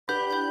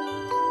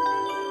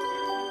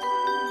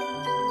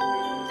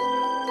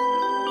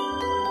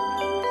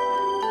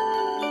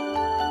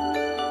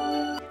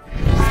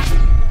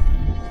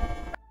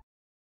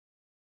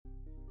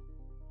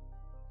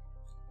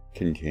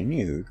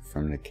Continued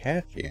from the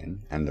Katheon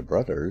and the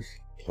Brothers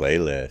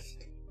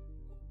playlist.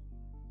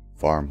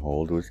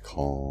 Farmhold was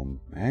calm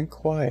and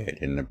quiet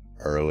in the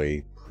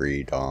early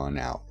pre-dawn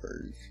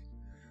hours,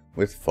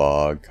 with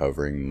fog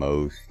covering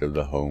most of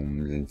the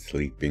homes and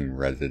sleeping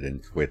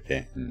residents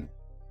within.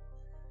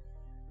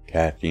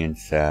 Katheon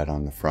sat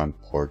on the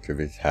front porch of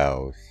his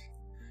house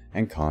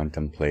and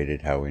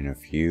contemplated how in a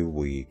few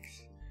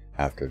weeks,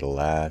 after the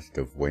last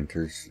of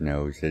winter's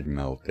snows had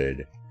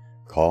melted,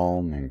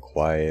 calm and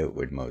quiet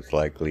would most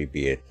likely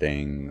be a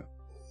thing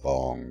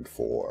longed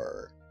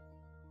for.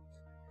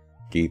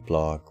 Deep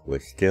Lock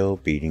was still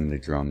beating the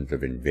drums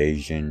of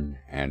invasion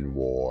and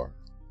war,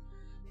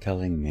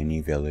 telling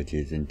many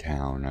villages in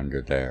town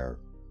under their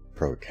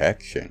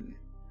protection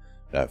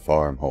that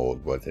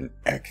Farmhold was an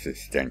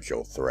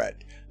existential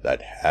threat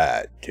that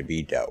had to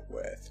be dealt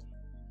with.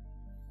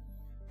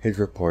 His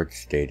report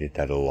stated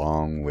that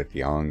along with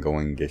the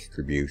ongoing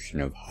distribution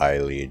of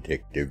highly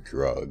addictive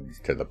drugs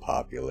to the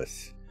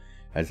populace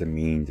as a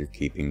means of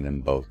keeping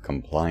them both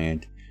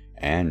compliant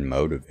and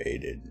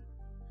motivated,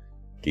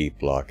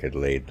 Deep Lock had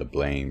laid the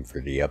blame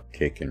for the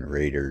uptick in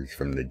raiders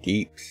from the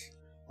Deeps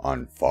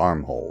on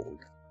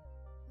Farmhold.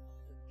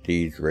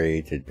 These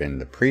raids had been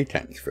the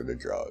pretense for the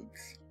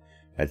drugs,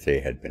 as they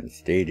had been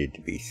stated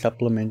to be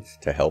supplements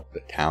to help the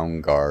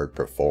town guard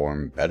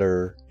perform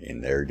better in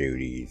their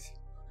duties.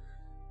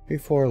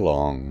 Before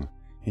long,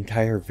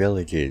 entire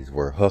villages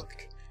were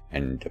hooked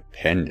and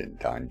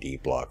dependent on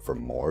Deep Lock for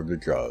more of the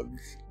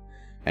drugs,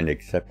 and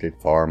accepted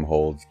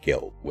Farmhold's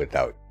guilt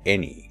without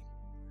any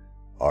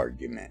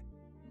argument.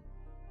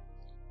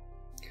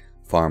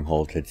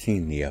 Farmhold had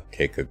seen the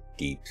uptick of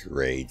Deep's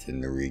raids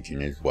in the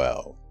region as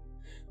well,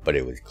 but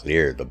it was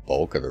clear the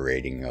bulk of the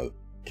raiding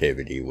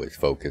activity was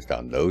focused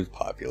on those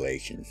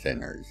population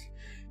centers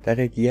that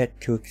had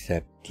yet to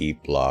accept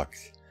Deep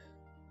Lock's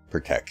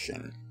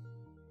protection.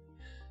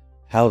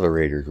 How the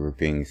raiders were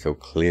being so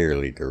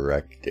clearly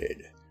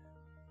directed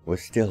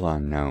was still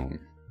unknown,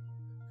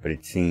 but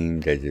it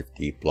seemed as if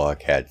Deep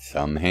Lock had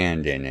some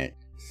hand in it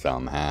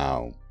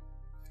somehow.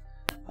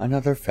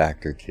 Another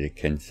factor to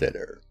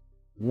consider,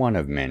 one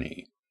of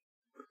many.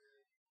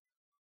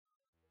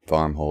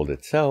 Farmhold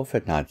itself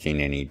had not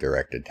seen any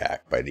direct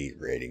attack by these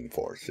raiding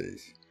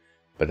forces,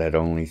 but had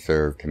only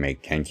served to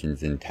make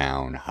tensions in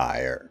town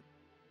higher.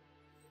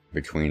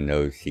 Between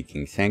those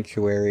seeking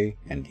sanctuary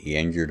and the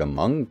injured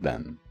among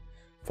them,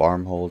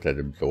 Farmhold had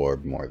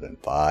absorbed more than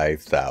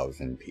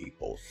 5,000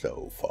 people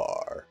so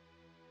far.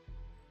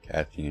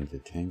 Katheon's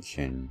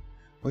attention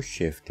was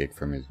shifted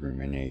from his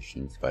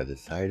ruminations by the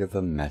sight of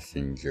a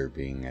messenger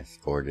being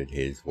escorted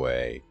his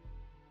way.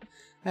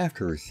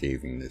 After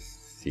receiving the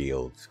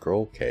sealed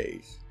scroll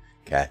case,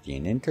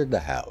 Katheon entered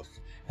the house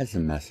as the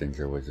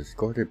messenger was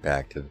escorted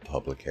back to the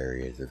public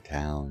areas of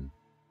town.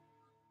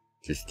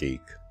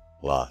 Jastik,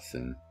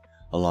 Lawson,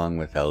 along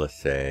with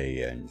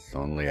Elisei and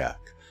Sonliak,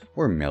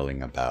 were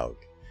milling about,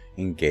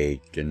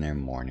 engaged in their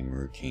morning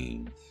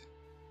routines.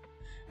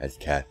 As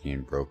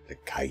Katheon broke the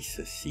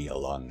Kaisa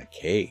seal on the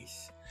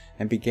case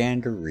and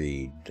began to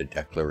read the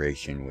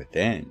declaration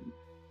within,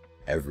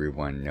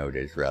 everyone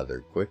noticed rather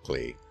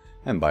quickly,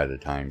 and by the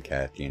time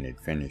Katheon had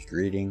finished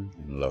reading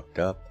and looked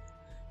up,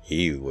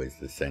 he was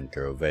the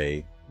center of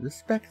a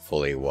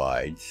respectfully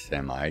wide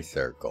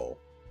semicircle.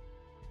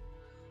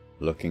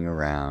 Looking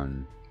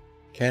around,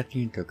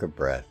 Katheon took a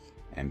breath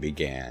and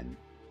began.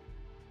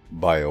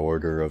 By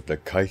order of the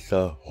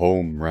Kaisa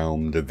Home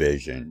Realm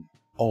Division,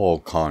 all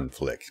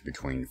conflicts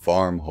between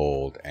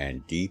Farmhold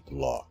and Deep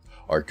Lock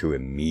are to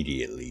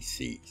immediately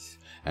cease,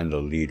 and the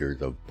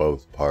leaders of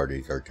both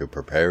parties are to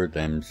prepare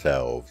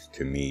themselves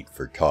to meet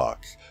for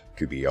talks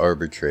to be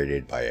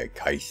arbitrated by a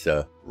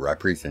Kaisa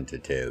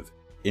representative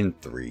in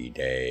 3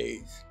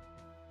 days.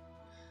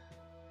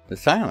 The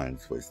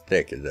silence was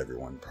thick as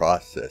everyone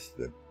processed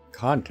the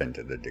content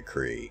of the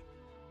decree.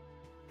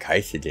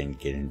 Kaisa didn't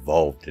get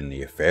involved in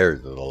the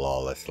affairs of the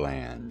lawless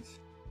lands.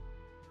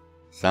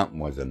 Something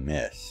was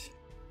amiss,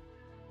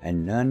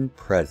 and none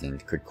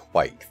present could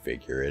quite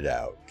figure it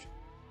out.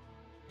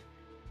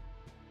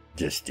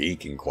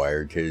 Jastik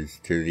inquired as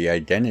to the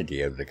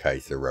identity of the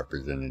Kaisa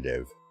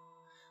representative,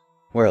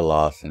 where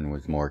Lawson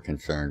was more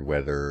concerned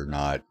whether or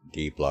not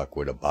Deep Lock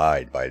would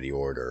abide by the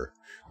order,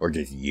 or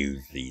just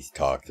use these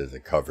talks as a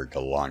cover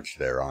to launch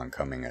their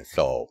oncoming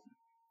assault.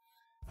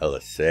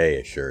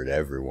 Elisei assured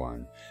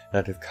everyone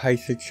that if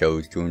Kaisa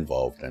chose to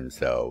involve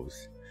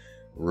themselves,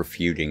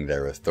 refuting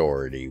their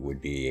authority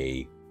would be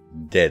a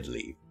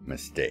deadly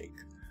mistake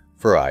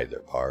for either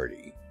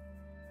party.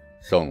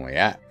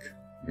 Sonliak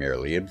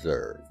merely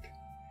observed,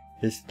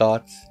 his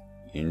thoughts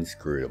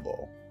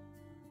inscrutable.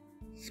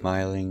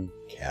 Smiling,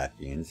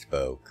 Katheon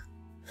spoke.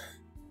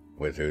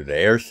 With who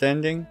they are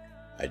sending,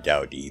 I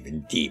doubt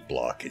even Deep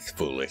Lock is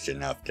foolish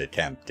enough to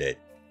tempt it.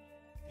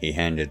 He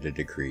handed the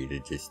decree to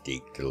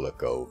Jastik to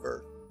look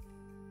over.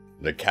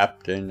 The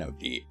captain of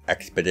the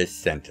Expeditious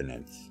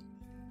Sentinels,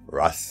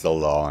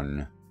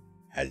 Ras'Lon,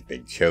 has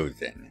been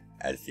chosen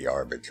as the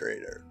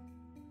arbitrator.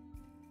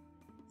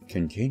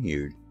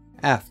 Continued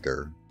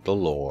after the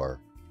lore.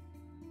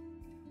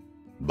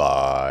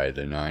 by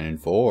the 9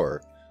 and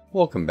 4.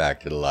 Welcome back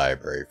to the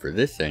library for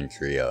this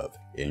entry of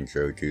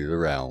Intro to the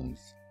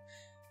Realms.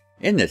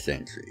 In this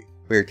entry,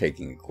 we are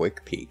taking a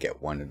quick peek at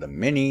one of the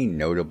many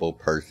notable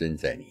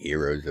persons and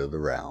heroes of the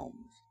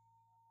realms.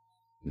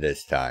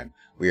 This time,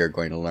 we are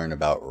going to learn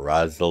about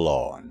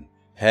Ras'Lon,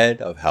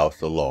 head of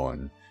House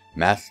Alon,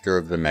 master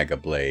of the Mega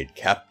Blade,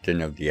 captain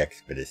of the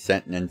Expeditious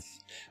Sentence,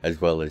 as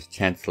well as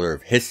chancellor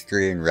of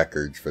history and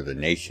records for the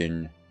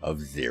nation of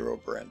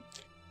Zerobrent.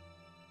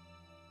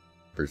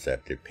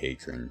 Perceptive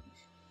patrons,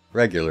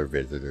 regular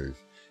visitors,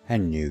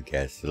 and new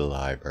guests to the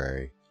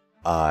library,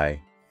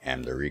 I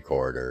am the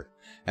recorder,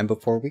 and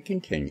before we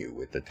continue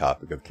with the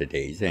topic of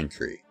today's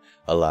entry,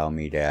 allow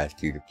me to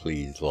ask you to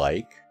please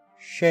like,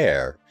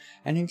 share,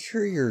 and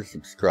ensure you're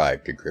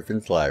subscribed to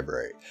Gryphon's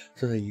Library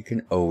so that you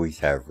can always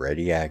have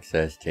ready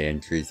access to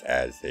entries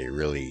as they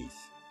release.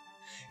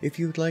 If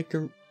you'd like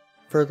to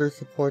further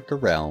support the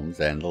realms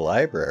and the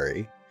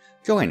library,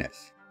 join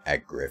us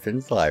at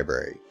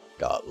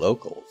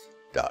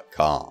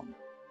Gryphon'sLibrary.locals.com.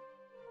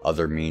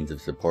 Other means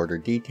of support are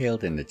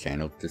detailed in the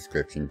channel's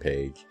description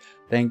page.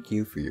 Thank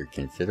you for your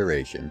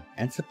consideration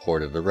and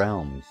support of the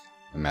realms,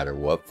 no matter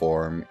what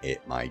form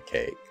it might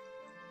take.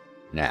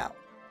 Now,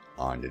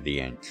 on to the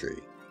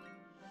entry.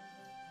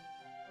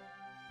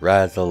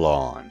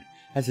 Ras'Lon,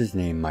 as his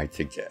name might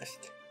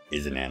suggest,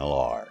 is an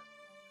IttR,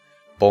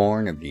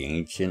 born of the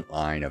ancient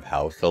line of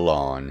House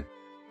Alon,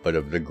 but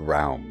of the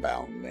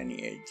groundbound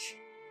lineage.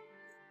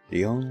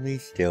 The only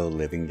still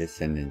living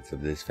descendants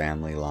of this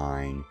family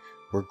line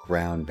were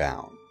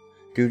groundbound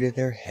due to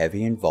their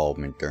heavy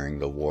involvement during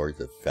the Wars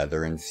of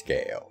Feather and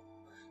Scale.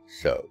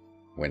 So,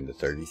 when the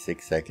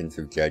 36 Seconds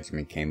of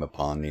Judgment came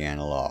upon the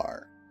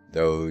IttR,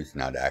 those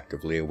not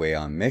actively away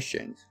on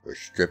missions were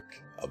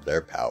stripped of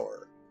their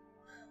power.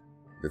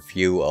 The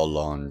few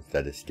Alons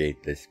that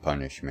escaped this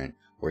punishment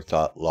were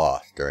thought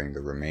lost during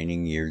the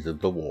remaining years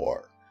of the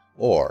war,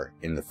 or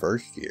in the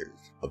first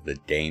years of the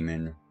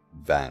Daemon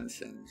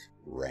Vanson's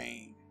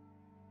reign.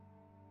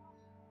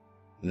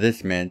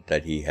 This meant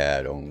that he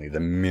had only the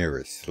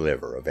merest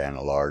sliver of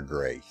IttR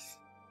grace,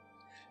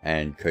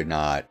 and could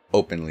not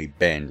openly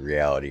bend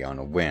reality on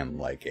a whim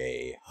like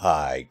a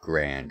high,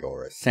 grand,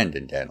 or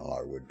ascendant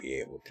IttR would be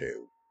able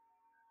to.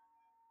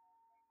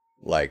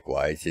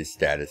 Likewise, his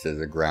status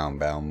as a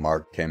groundbound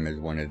marked him as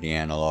one of the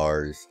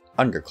IttR's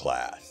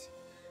underclass,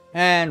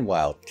 and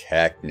while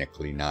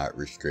technically not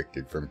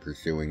restricted from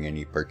pursuing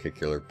any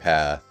particular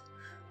path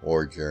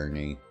or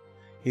journey,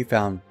 he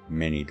found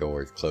many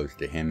doors closed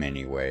to him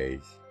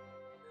anyways.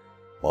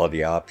 While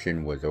the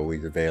option was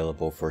always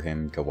available for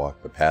him to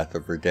walk the path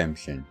of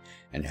redemption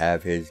and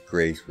have his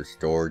grace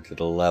restored to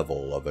the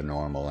level of a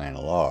normal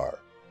IttR,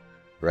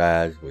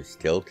 Raz was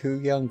still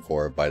too young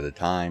for it by the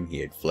time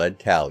he had fled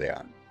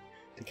Katheon,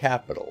 the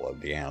capital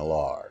of the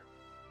IttR.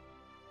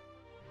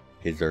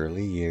 His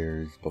early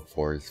years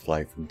before his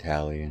flight from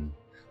Katheon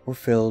were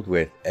filled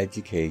with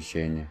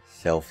education,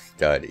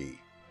 self-study,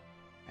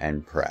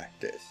 and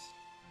practice.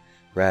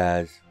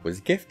 Raz was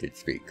a gifted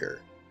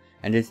speaker,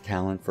 and his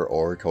talent for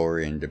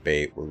oratory and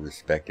debate were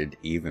respected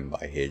even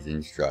by his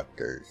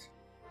instructors.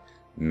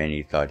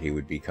 Many thought he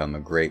would become a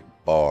great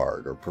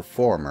bard or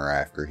performer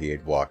after he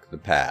had walked the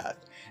path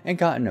and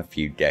gotten a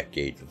few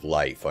decades of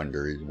life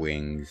under his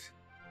wings.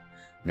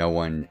 No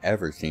one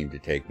ever seemed to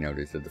take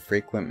notice of the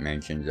frequent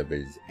mentions of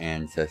his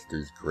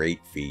ancestors'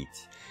 great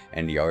feats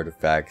and the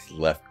artifacts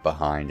left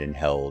behind and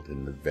held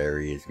in the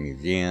various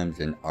museums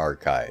and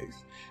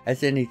archives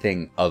as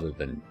anything other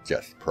than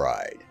just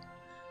pride,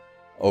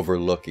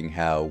 overlooking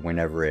how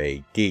whenever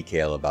a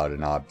detail about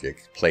an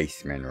object's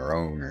placement or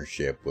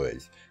ownership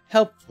was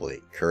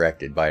helpfully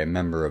corrected by a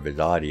member of his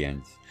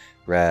audience,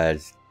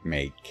 Raz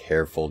made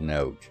careful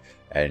note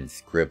and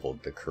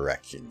scribbled the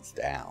corrections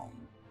down.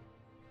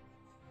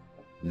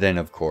 Then,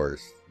 of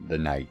course, the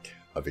night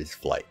of his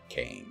flight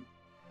came.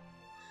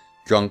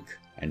 Drunk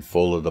and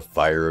full of the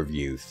fire of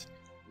youth,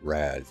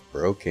 Raz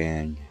broke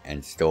in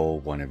and stole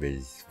one of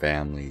his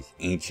family's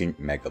ancient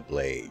mega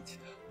blades,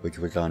 which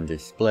was on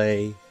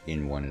display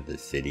in one of the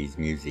city's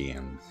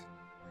museums.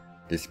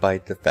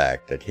 Despite the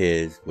fact that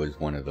his was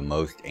one of the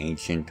most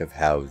ancient of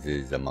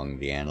houses among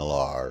the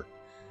IttR,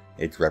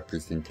 its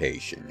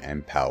representation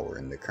and power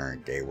in the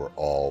current day were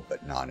all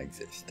but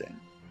non-existent.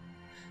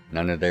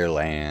 None of their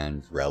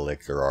lands,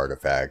 relics, or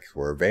artifacts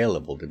were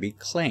available to be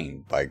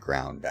claimed by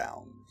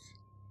groundbounds,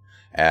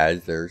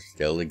 as there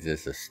still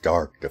exists a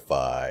stark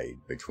divide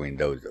between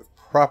those of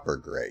proper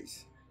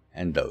grace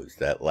and those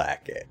that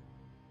lack it.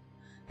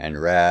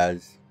 And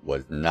Raz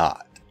was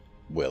not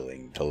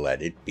willing to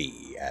let it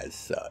be as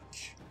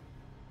such.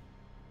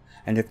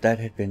 And if that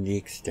had been the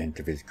extent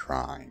of his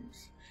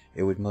crimes,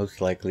 it would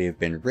most likely have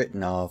been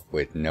written off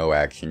with no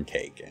action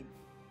taken.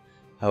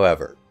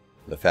 However,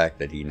 the fact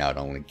that he not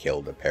only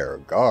killed a pair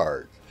of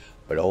guards,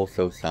 but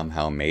also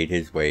somehow made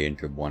his way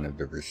into one of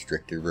the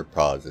restricted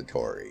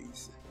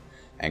repositories,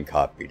 and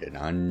copied an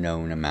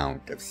unknown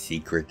amount of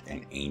secret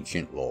and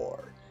ancient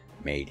lore,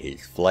 made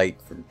his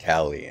flight from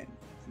Katheon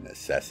a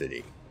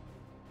necessity.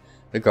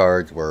 The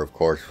guards were of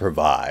course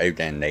revived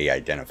and they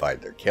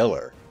identified their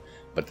killer,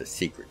 but the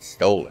secrets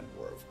stolen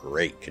were of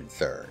great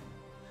concern,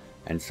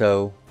 and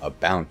so a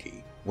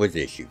bounty was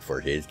issued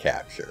for his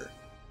capture.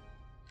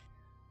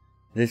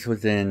 This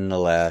was in the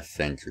last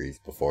centuries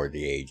before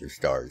the Age of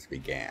Stars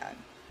began,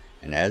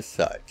 and as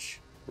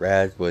such,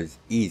 Raz was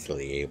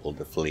easily able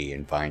to flee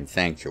and find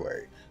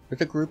sanctuary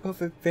with a group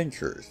of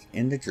adventurers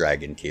in the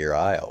Dragon Tier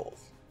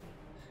Isles.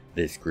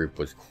 This group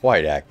was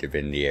quite active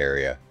in the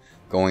area,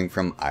 going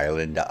from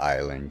island to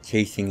island,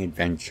 chasing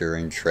adventure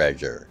and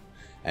treasure,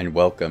 and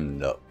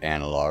welcomed the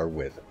Analar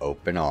with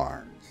open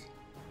arms.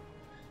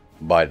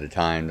 By the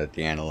time that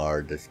the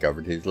Analar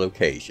discovered his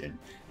location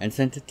and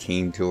sent a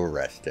team to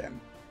arrest him,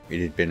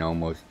 it had been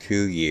almost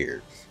 2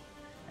 years,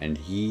 and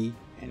he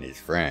and his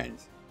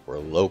friends were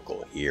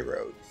local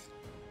heroes.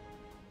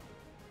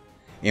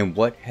 In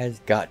what has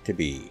got to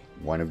be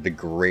one of the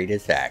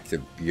greatest acts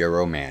of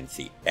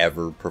bureaumancy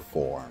ever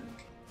performed,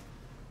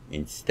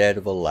 instead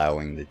of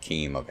allowing the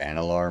team of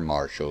Analar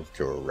marshals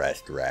to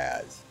arrest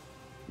Raz,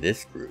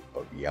 this group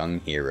of young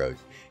heroes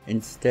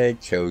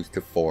instead chose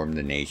to form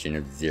the nation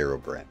of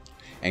Zerobrinth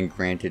and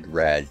granted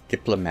Raz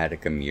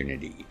diplomatic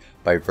immunity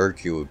by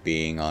virtue of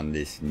being on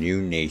this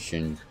new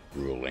nation's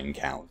ruling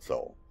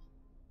council.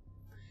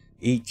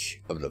 Each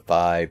of the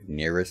 5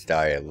 nearest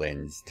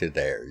islands to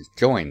theirs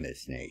joined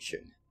this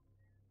nation,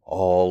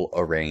 all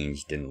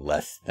arranged in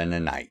less than a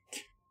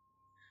night.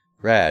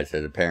 Raz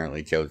had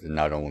apparently chosen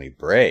not only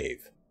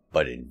brave,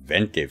 but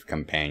inventive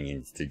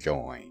companions to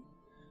join,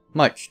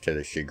 much to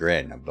the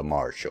chagrin of the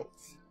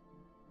marshals.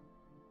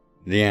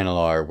 The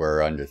Analar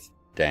were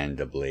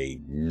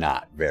understandably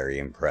not very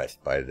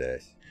impressed by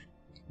this,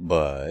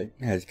 but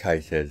as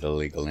Kaisa's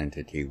illegal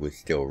entity was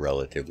still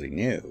relatively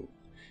new,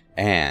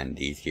 and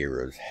these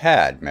heroes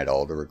had met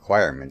all the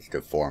requirements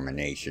to form a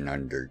nation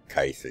under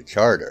Kaisa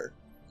Charter,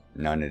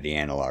 none of the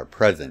Analar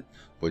present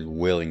was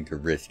willing to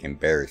risk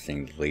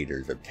embarrassing the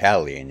leaders of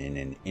Talion in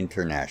an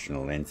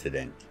international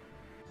incident.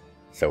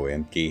 So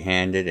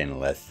empty-handed and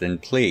less than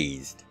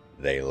pleased,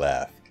 they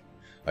left,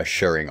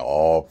 assuring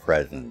all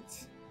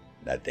present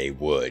that they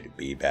would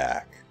be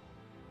back.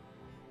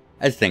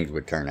 As things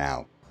would turn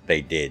out,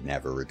 they did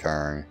never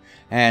return,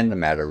 and the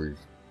matter was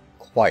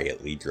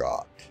quietly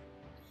dropped.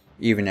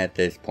 Even at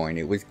this point,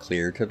 it was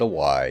clear to the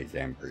wise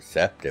and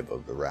perceptive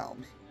of the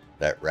realms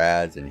that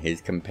Raz and his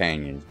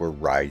companions were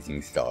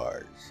rising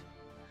stars.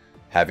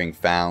 Having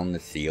found the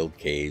sealed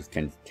caves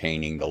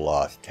containing the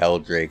lost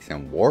Teldrakes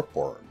and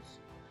Warpworms,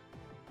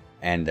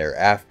 and their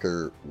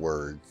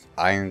afterwards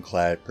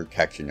ironclad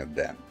protection of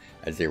them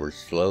as they were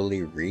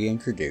slowly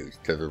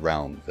reintroduced to the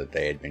realms that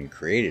they had been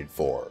created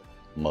for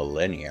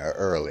millennia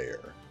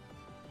earlier.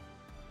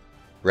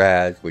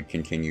 Raz would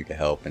continue to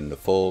help in the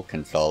full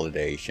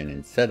consolidation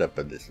and setup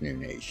of this new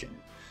nation,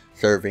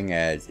 serving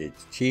as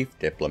its chief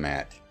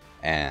diplomat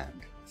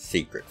and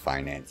secret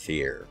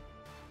financier.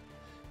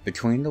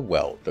 Between the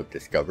wealth of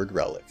discovered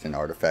relics and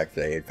artifacts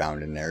they had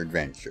found in their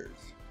adventures,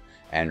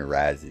 and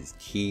Raz's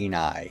keen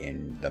eye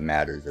in the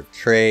matters of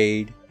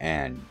trade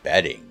and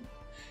betting,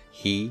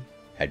 he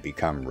had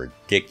become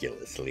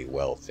ridiculously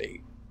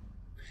wealthy.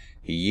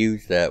 He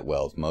used that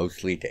wealth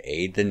mostly to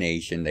aid the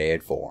nation they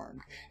had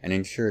formed and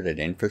ensure that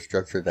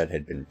infrastructure that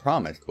had been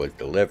promised was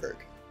delivered,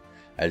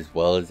 as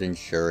well as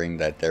ensuring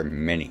that their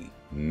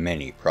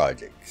many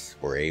projects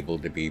were able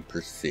to be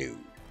pursued.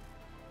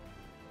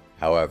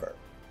 However,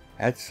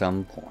 at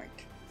some point,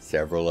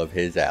 several of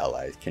his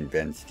allies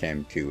convinced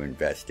him to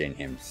invest in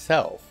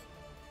himself,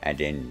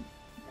 and in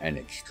an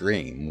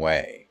extreme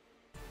way.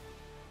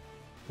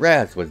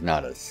 Raz was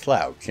not a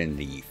slouch in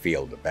the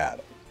field of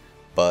battle,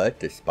 but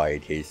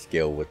despite his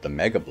skill with the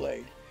Mega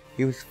Blade,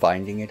 he was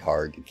finding it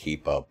hard to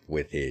keep up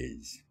with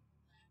his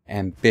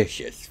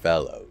ambitious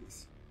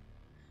fellows.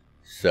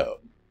 So,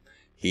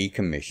 he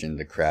commissioned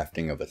the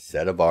crafting of a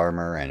set of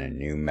armor and a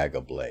new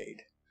Mega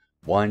Blade,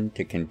 one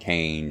to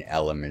contain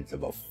elements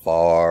of a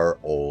far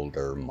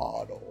older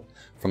model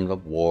from the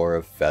War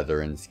of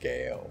Feather and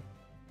Scale,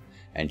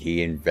 and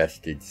he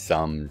invested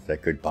sums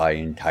that could buy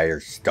entire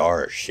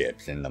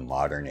starships in the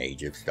modern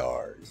Age of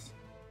Stars.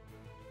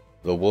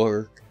 The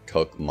work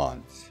took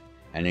months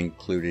and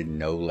included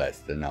no less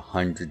than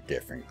 100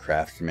 different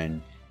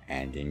craftsmen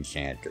and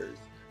enchanters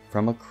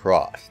from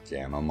across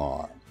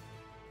Jam'mR.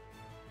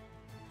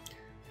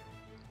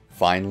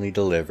 Finally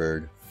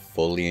delivered,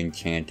 fully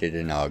enchanted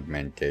and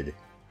augmented,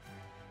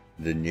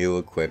 the new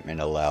equipment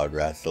allowed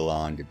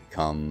Ras'Lon to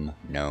become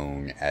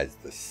known as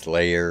the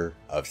Slayer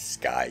of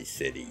Sky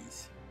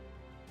Cities.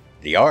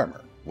 The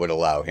armor would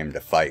allow him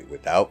to fight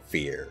without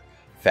fear,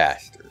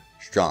 faster,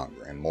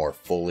 stronger, and more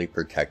fully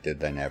protected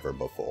than ever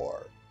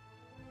before.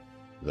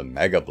 The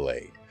Mega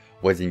Blade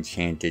was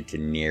enchanted to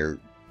near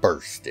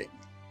bursting,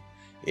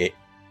 it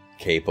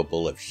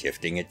capable of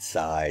shifting its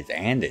size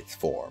and its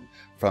form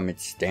from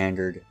its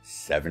standard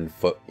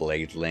 7-foot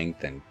blade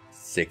length and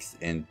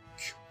 6-inch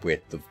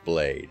width of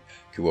blade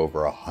to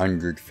over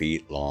 100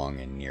 feet long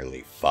and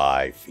nearly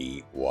 5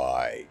 feet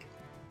wide,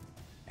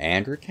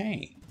 and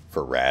retain,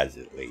 for Raz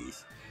at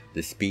least,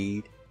 the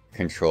speed,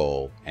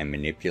 control, and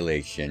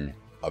manipulation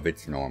of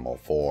its normal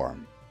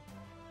form.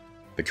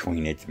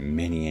 Between its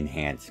many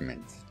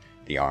enhancements,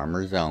 the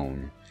armor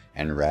zone,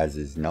 and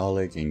Raz's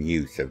knowledge and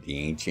use of the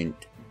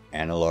ancient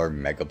Analar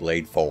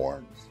Megablade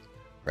forms,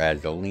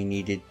 Raz only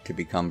needed to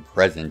become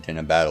present in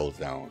a battle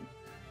zone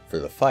for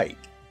the fight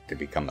to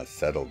become a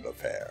settled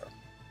affair.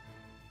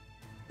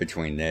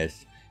 Between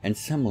this and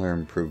similar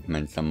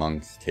improvements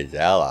amongst his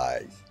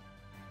allies,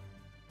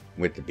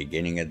 with the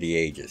beginning of the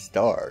Age of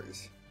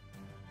Stars,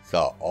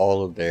 saw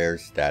all of their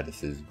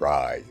statuses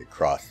rise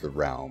across the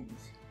realms.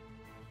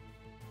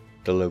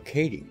 The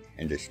locating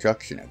and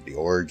destruction of the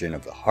origin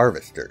of the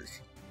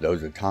Harvesters,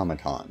 those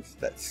automatons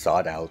that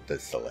sought out the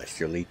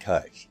celestially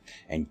touched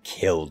and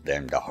killed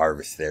them to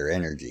harvest their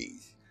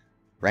energies,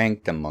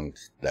 ranked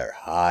amongst their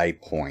high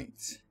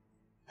points.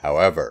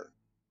 However,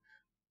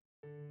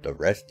 the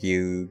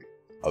rescue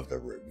of the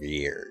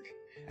Revered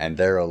and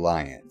their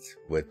alliance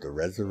with the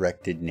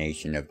resurrected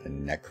nation of the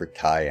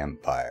Necrotai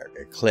Empire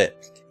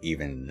eclipsed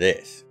even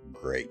this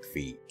great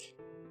feat.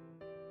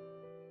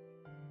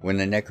 When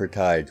the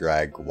Necrotai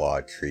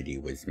Dragwa Treaty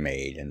was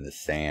made in the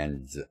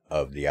sands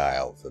of the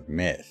Isles of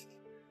Mist,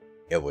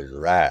 it was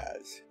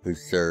Raz who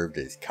served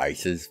as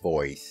Kaisa's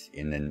voice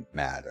in the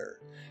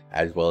matter,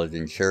 as well as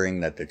ensuring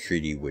that the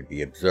treaty would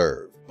be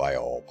observed by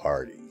all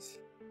parties.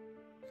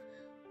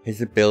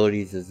 His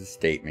abilities as a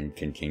statesman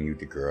continued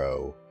to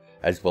grow,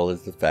 as well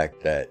as the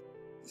fact that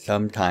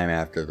sometime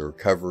after the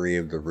recovery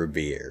of the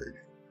Revered,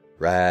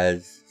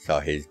 Raz saw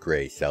his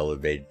grace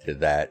elevated to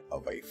that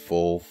of a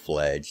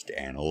full-fledged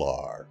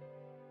Analar.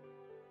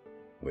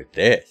 With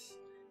this,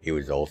 he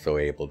was also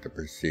able to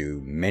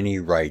pursue many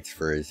rights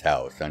for his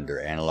house under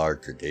Analar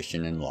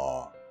tradition and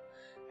law,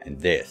 and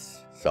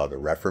this saw the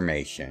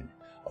reformation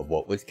of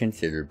what was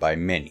considered by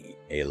many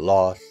a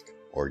lost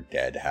or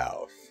dead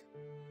house.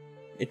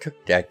 It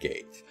took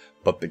decades,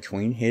 but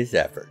between his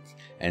efforts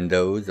and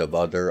those of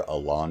other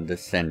Alon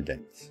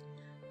descendants,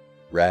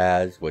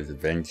 Raz was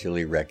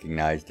eventually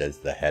recognized as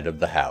the head of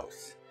the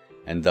house,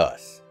 and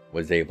thus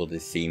was able to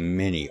see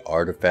many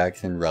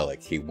artifacts and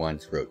relics he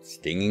once wrote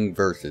stinging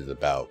verses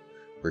about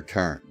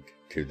returned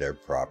to their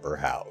proper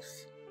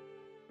house.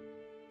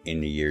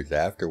 In the years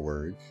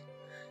afterwards,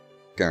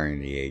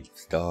 during the Age of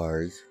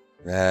Stars,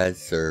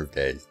 Raz served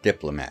as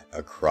diplomat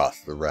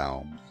across the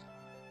realms.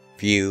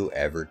 Few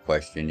ever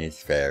questioned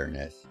his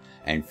fairness,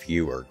 and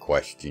fewer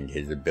questioned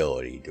his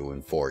ability to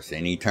enforce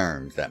any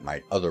terms that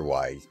might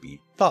otherwise be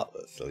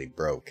thoughtlessly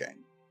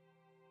broken.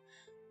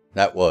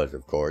 That was,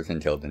 of course,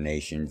 until the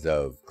nations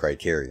of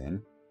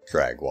Criterion,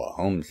 Dragwa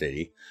Home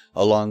City,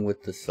 along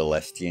with the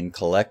Celestian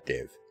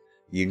Collective,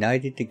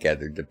 united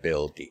together to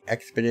build the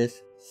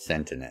Expedus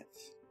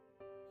Sentinence,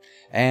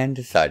 and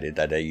decided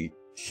that a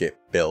ship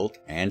built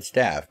and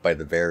staffed by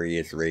the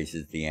various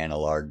races the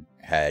Analar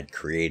had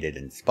created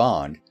and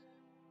spawned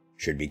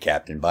should be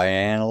captained by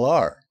an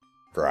Analar,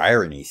 for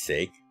irony's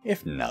sake,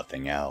 if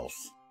nothing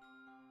else.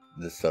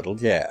 The subtle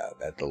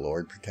jab at the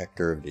Lord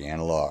Protector of the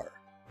Analar,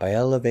 by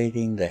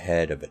elevating the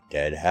head of a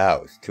dead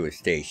house to a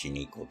station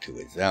equal to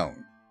his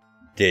own,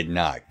 did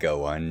not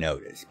go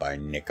unnoticed by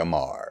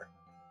Nikamar,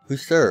 who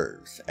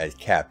serves as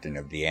captain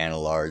of the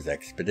Analar's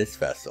Expedus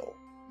vessel,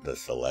 the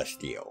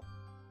Celestial.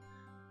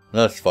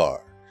 Thus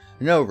far,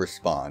 no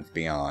response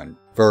beyond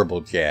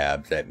verbal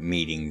jabs at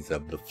meetings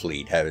of the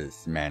fleet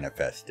has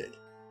manifested.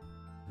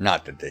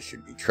 Not that this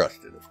should be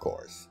trusted, of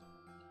course.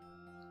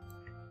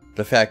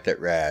 The fact that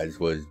Raz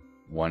was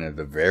one of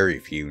the very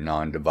few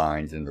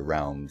non-divines in the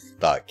realms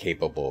thought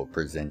capable of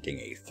presenting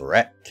a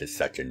threat to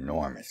such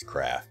enormous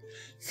craft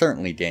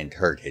certainly didn't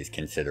hurt his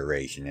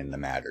consideration in the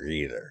matter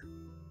either.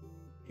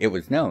 It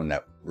was known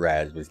that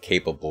Raz was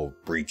capable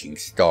of breaching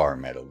star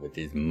metal with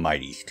his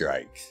mighty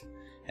strikes,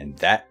 and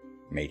that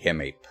made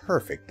him a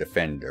perfect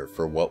defender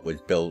for what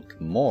was built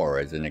more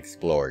as an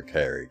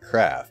exploratory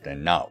craft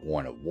and not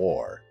one of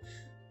war,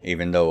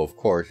 even though of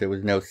course it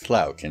was no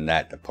slouch in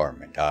that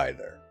department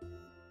either.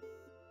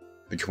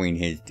 Between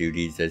his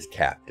duties as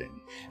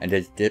captain and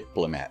as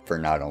diplomat for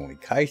not only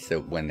Kaisa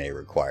when they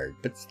required,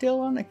 but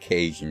still on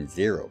occasion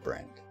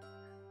Zerobrand,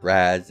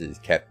 Raz is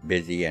kept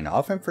busy and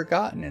often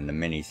forgotten in the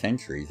many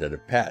centuries that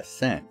have passed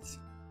since.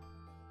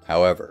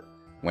 However,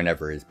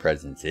 whenever his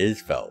presence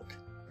is felt,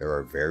 there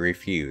are very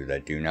few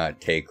that do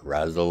not take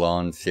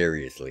Ras'Lon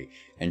seriously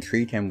and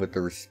treat him with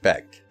the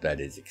respect that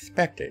is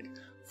expected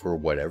for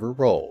whatever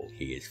role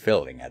he is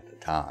filling at the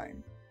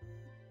time.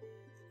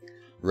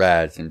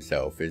 Raz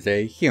himself is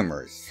a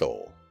humorous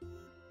soul,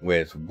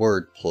 with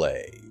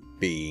wordplay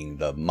being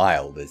the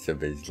mildest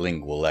of his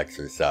lingual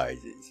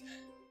exercises,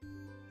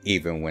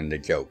 even when the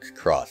jokes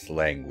cross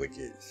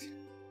languages.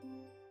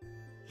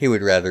 He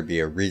would rather be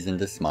a reason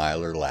to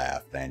smile or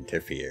laugh than to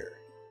fear,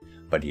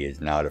 but he is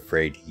not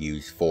afraid to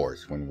use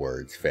force when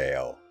words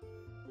fail.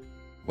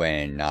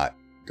 When not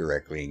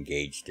directly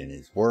engaged in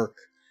his work,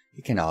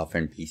 he can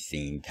often be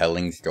seen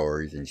telling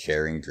stories and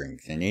sharing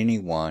drinks in any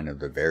one of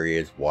the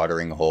various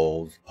watering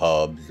holes,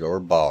 pubs, or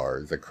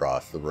bars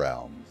across the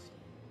realms.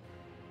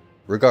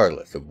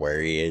 Regardless of where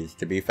he is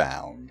to be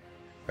found,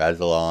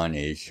 Ras'Lon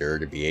is sure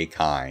to be a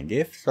kind,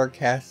 if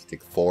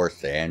sarcastic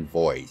force and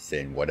voice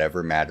in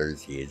whatever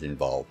matters he is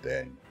involved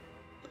in.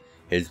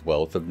 His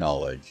wealth of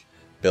knowledge,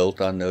 built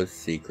on those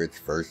secrets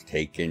first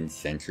taken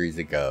centuries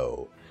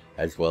ago,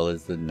 as well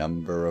as the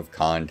number of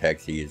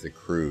contacts he has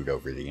accrued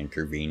over the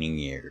intervening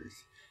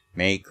years,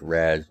 make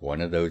Raz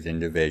one of those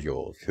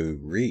individuals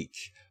whose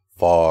reach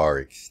far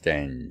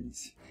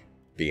extends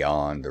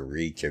beyond the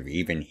reach of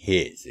even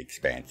his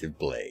expansive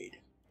blade.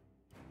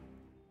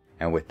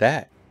 And with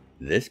that,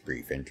 this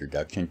brief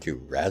introduction to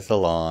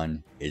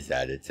Ras'Lon is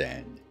at its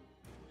end.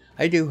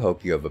 I do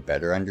hope you have a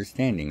better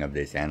understanding of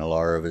this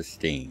Analar of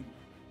Esteem.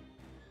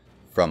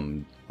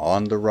 From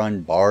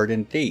on-the-run bard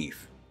and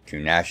thief, to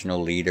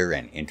national leader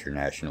and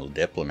international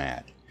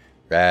diplomat,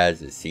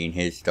 Raz has seen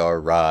his star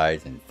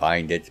rise and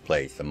find its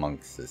place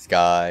amongst the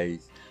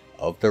skies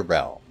of the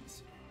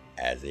realms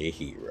as a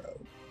hero.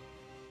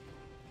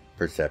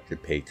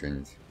 Perceptive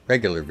patrons,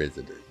 regular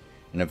visitors,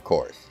 and of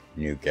course,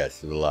 new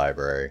guests of the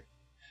library,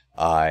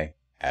 I,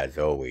 as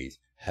always,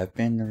 have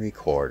been the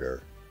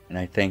recorder, and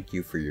I thank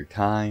you for your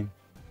time,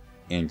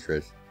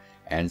 interest,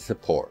 and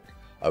support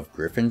of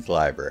Gryphon's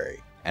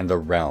Library and the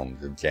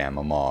Realms of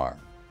Jam'mar.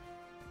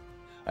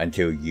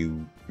 Until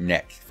you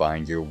next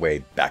find your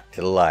way back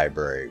to the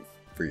library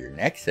for your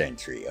next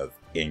entry of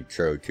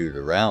Intro to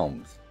the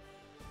Realms,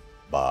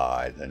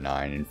 by the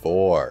 9 and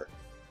 4,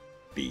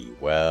 be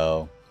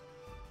well,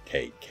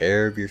 take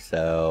care of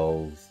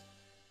yourselves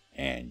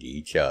and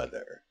each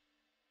other.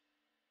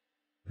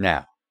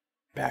 Now,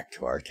 back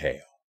to our tale.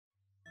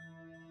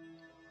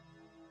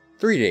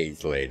 3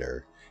 days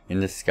later, in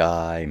the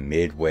sky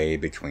midway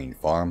between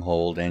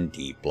Farmhold and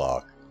Deep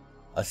Block,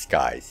 a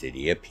sky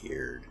city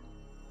appeared.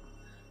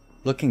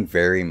 Looking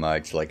very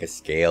much like a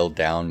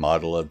scaled-down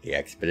model of the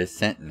Expedus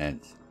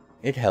Sentinels,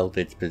 it held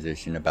its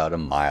position about a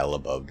mile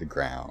above the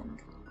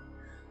ground.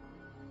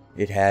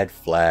 It had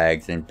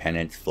flags and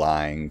pennants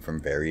flying from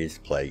various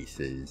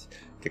places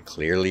to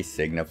clearly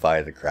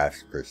signify the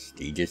craft's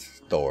prestigious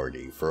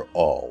authority for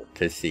all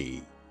to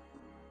see.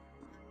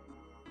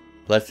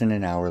 Less than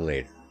an hour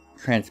later,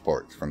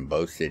 transports from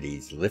both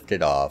cities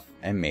lifted off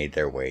and made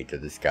their way to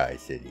the Sky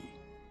City.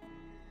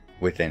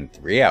 Within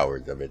 3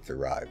 hours of its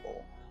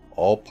arrival,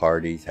 all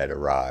parties had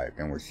arrived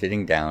and were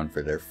sitting down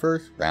for their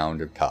first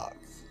round of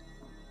talks.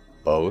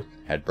 Both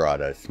had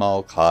brought a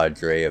small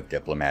cadre of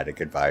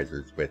diplomatic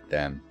advisors with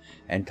them,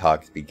 and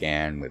talks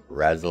began with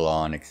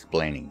Ras'Lon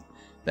explaining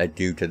that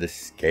due to the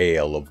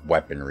scale of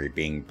weaponry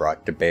being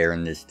brought to bear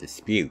in this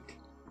dispute,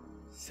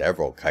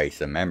 several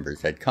Kaisa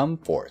members had come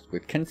forth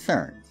with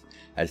concerns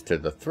as to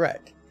the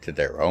threat to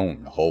their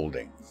own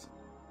holdings.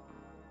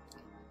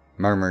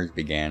 Murmurs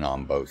began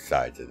on both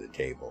sides of the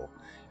table,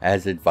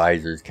 as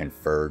advisors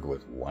conferred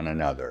with one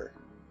another.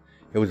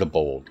 It was a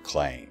bold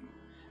claim,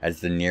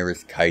 as the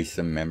nearest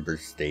Kaisa member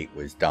state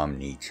was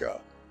Domnitra,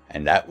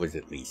 and that was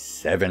at least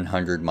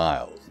 700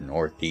 miles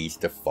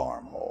northeast of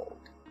Farmhold.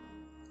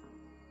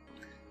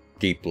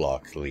 Deep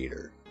Block's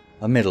leader,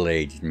 a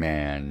middle-aged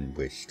man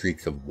with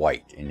streaks of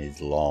white in his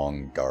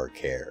long, dark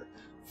hair,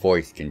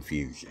 voiced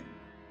confusion,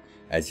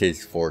 as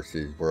his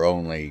forces were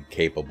only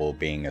capable of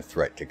being a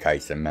threat to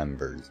Kaisa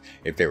members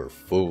if they were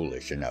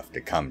foolish enough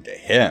to come to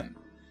him,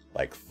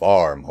 like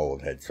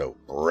Farmhold had so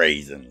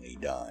brazenly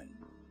done.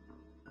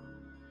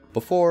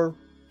 Before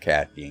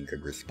Katheon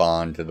could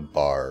respond to the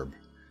barb,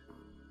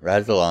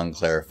 Ras'Lon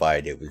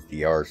clarified it was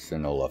the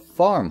arsenal of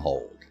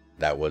Farmhold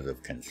that was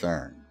of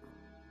concern.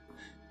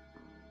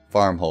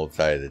 Farmhold's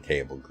side of the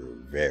table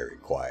grew very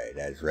quiet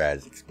as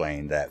Raz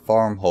explained that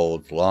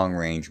Farmhold's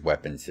long-range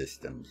weapon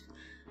systems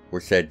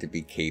were said to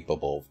be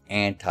capable of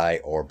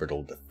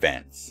anti-orbital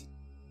defense.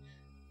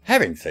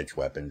 Having such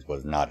weapons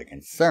was not a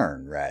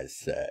concern, Raz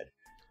said.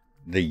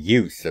 The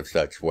use of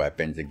such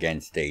weapons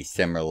against a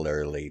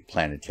similarly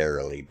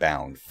planetarily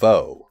bound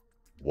foe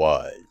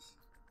was.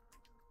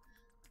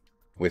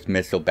 With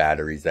missile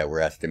batteries that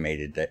were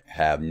estimated to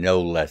have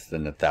no less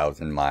than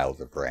 1,000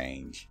 miles of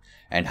range,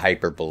 and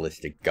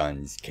hyperballistic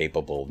guns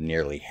capable of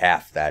nearly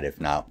half that if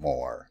not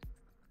more.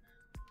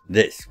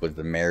 This was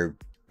the mere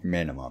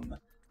minimum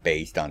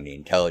based on the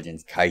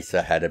intelligence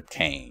Kaisa had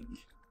obtained.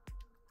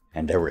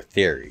 And there were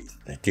theories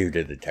that due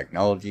to the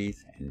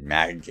technologies and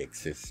magic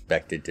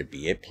suspected to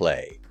be at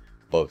play,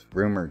 both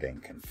rumored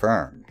and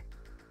confirmed,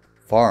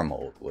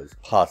 Farmhold was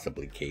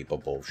possibly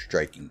capable of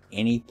striking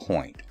any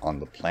point on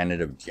the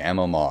planet of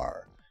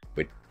Jam'mar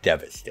with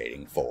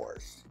devastating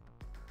force.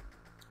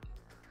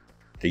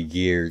 The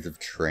years of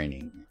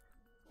training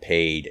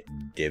paid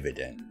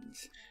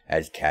dividends,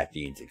 as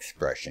Katheon's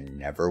expression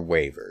never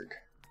wavered,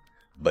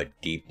 but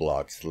Deep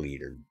Block's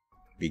leader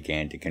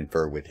began to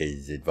confer with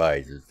his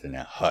advisors in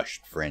a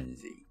hushed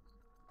frenzy.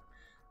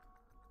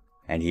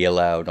 And he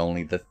allowed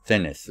only the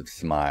thinnest of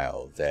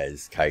smiles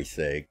as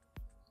Kaisa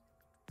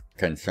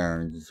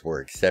concerns were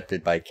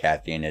accepted by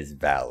Katheon as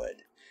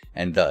valid,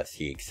 and thus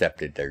he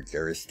accepted their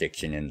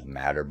jurisdiction in the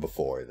matter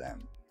before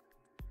them.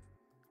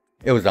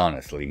 It was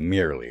honestly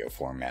merely a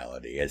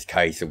formality, as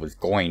Kaisa was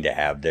going to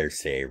have their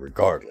say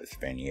regardless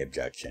of any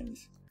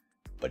objections.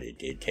 but it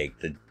did take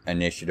the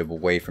initiative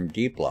away from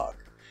D-Block,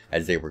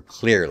 as they were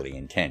clearly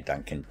intent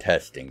on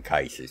contesting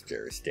Kais's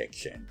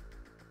jurisdiction.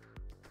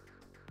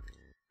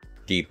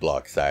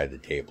 D-Block's side of the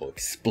table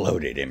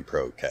exploded in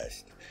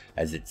protest,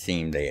 as it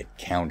seemed they had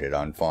counted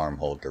on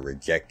Farmhold to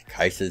reject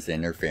Kais's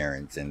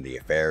interference in the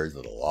affairs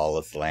of the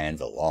lawless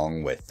lands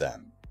along with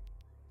them.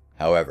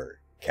 However,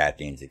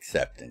 Katheon's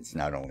acceptance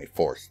not only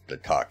forced the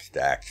talks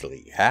to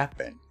actually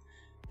happen,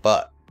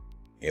 but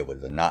it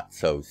was a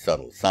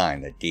not-so-subtle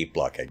sign that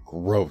D-Block had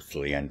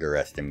grossly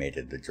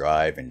underestimated the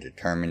drive and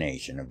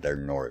determination of their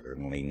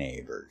northerly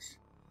neighbors.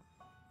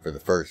 For the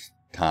first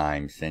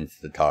time since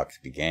the talks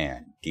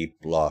began,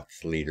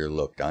 D-Block's leader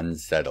looked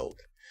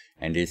unsettled,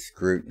 and his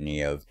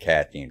scrutiny of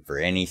Katheon for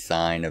any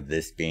sign of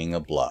this being a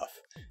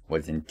bluff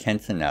was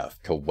intense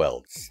enough to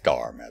weld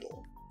star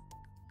metal.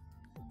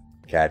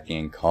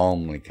 Katheon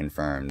calmly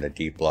confirmed that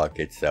D-Block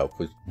itself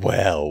was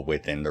well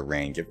within the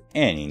range of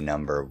any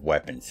number of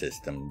weapon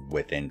systems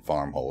within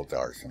Farmhold's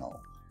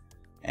arsenal,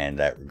 and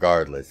that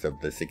regardless of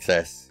the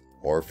success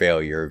or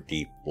failure of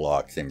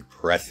D-Block's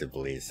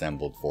impressively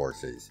assembled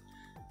forces,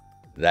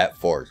 that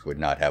force would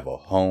not have a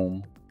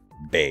home,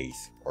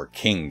 base, or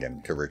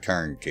kingdom to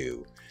return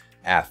to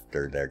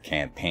after their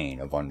campaign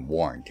of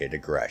unwarranted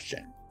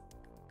aggression.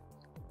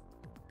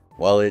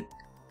 While it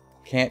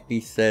can't be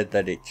said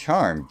that it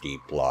charmed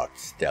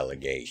D-Block's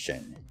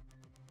delegation,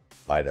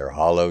 by their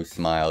hollow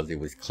smiles it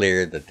was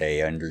clear that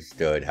they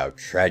understood how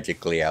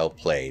tragically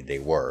outplayed they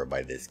were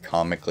by this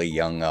comically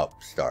young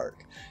upstart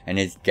and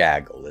his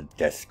gaggle of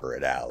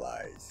desperate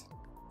allies.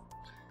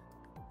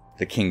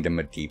 The kingdom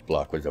of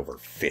D-Block was over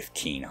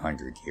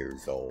 1,500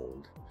 years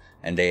old,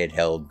 and they had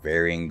held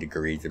varying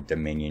degrees of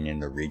dominion in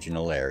the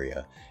regional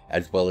area,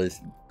 as well as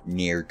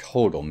near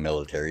total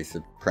military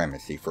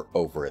supremacy for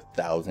over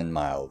 1,000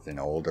 miles in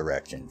all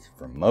directions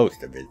for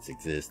most of its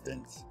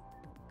existence.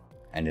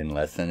 And in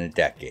less than a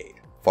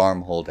decade,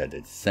 Farmhold had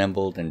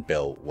assembled and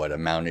built what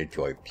amounted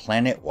to a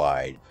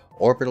planet-wide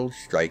orbital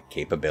strike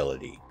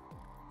capability,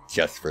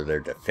 just for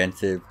their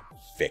defensive,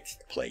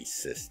 fixed-place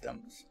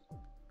systems.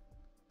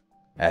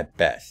 At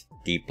best,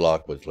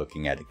 D-Block was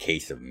looking at a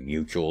case of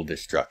mutual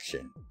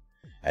destruction,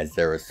 as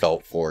their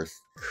assault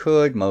force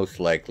could most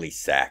likely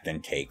sack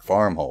and take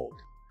Farmhold,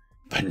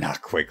 but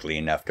not quickly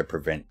enough to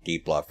prevent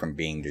D-Block from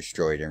being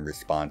destroyed in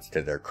response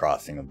to their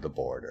crossing of the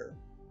border.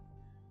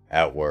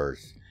 At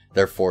worst,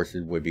 their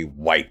forces would be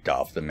wiped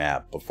off the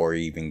map before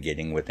even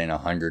getting within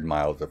 100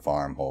 miles of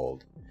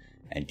Farmhold,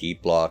 and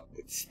D-Block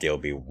would still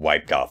be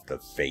wiped off the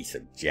face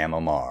of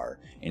Jam'mar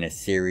in a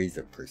series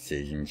of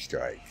precision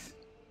strikes.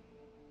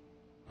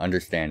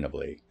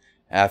 Understandably,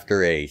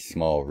 after a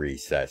small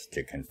recess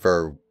to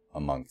confer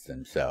amongst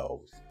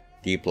themselves,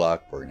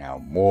 D-Block were now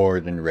more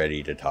than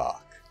ready to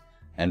talk,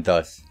 and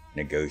thus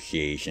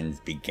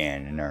negotiations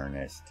began in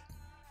earnest.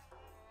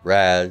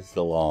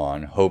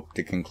 Ras'Lon hoped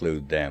to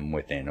conclude them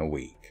within a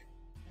week,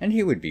 and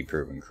he would be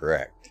proven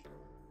correct,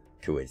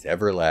 to his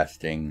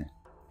everlasting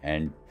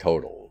and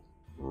total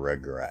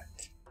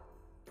regret.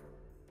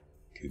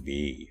 To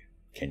be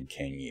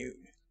continued.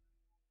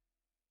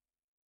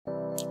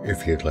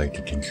 If you'd like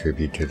to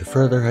contribute to the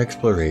further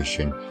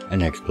exploration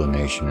and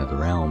explanation of the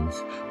realms,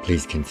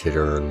 please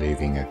consider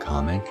leaving a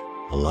comment,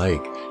 a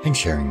like, and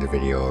sharing the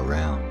video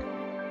around.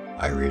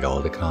 I read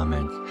all the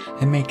comments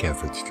and make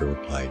efforts to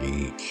reply to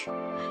each.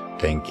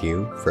 Thank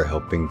you for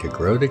helping to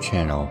grow the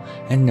channel,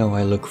 and know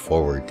I look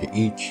forward to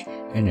each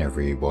and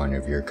every one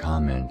of your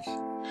comments.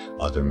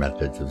 Other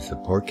methods of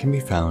support can be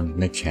found in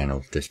the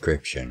channel's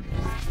description.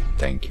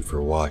 Thank you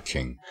for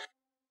watching.